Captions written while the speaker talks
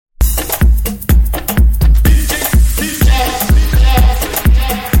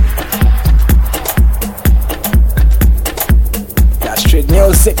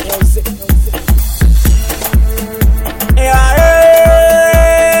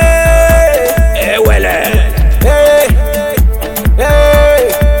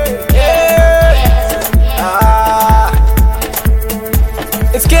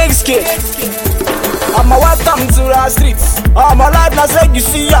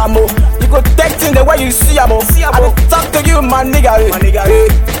see am, oh. You go take things the way you see am, oh. I will talk to you, my nigga,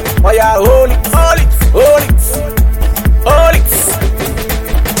 oh yeah, hold it, hold it, hold it, hold it.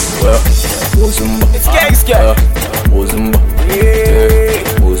 Well, O.S.A. It's Kingzkid. O.S.A.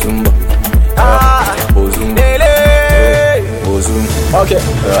 O.S.A. O.S.A. Okay.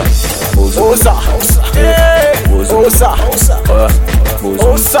 O.S.A.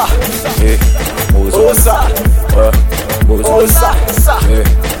 O.S.A.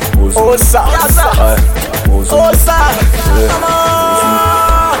 O.S.A. O.S.A. Come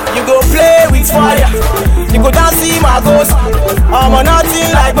on. You go play with fire. You go dance in my ghost. I'm a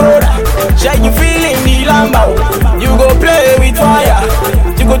nothing like brother. Shake you feeling the lamba. You go play with fire.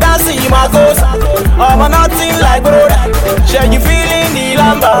 You go dance in my ghost. I'm a nothing like brother. Shake you feeling the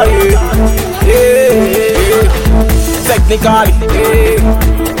lamba. Technically,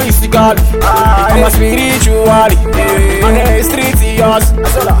 physically, I'm a spiritually, on the street yours.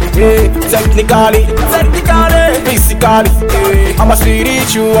 Technically, physically, I'm a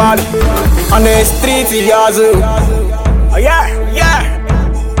spiritually, on the street yours. Oh yeah, yeah.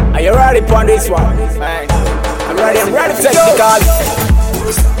 Are you ready for this one? I'm ready. Technically,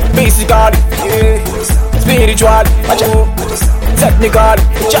 physically, spiritually, technically,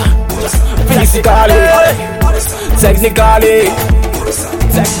 physically. Technically,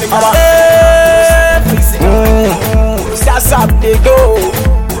 that's how they go.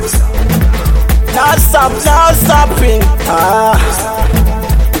 Now stopping.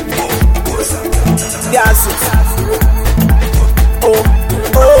 That's it.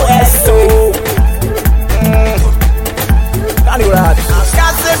 O.S.A. Can't do that.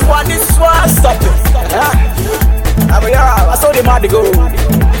 Can't say one, this one stopping. I saw them had to go.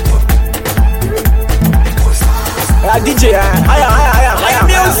 DJ, I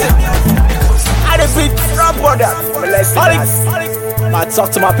music. I the beat from brother. I talk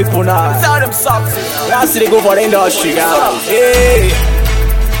to my people now. Tell them something. I see they go for the industry now. Hey.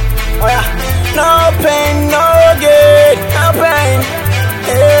 Oh yeah. No pain, no gain. No pain.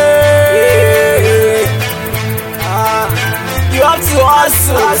 Hey. You have to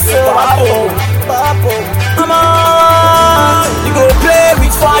hustle. Come on. You go play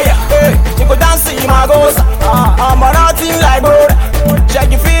with fire. You go dance in my ghost. I'm a nothing like brother.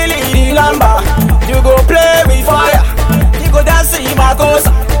 Check you feeling the lamba. You go play with fire. You go dance in my ghost.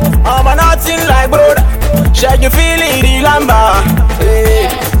 I'm a nothing like brother. Check you feeling the lamba. Hey.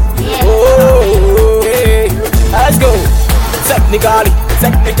 Oh, hey. Let's go. Technically,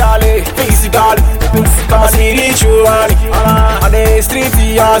 physically, spiritually, on the street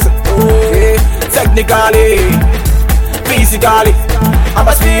yours. Hey. Technically, physically, I'm a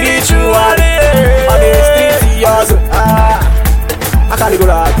spiritually, on the street yours. I can't go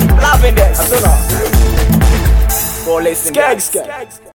that. Loving this. I don't know. Well, let's Kingzkid.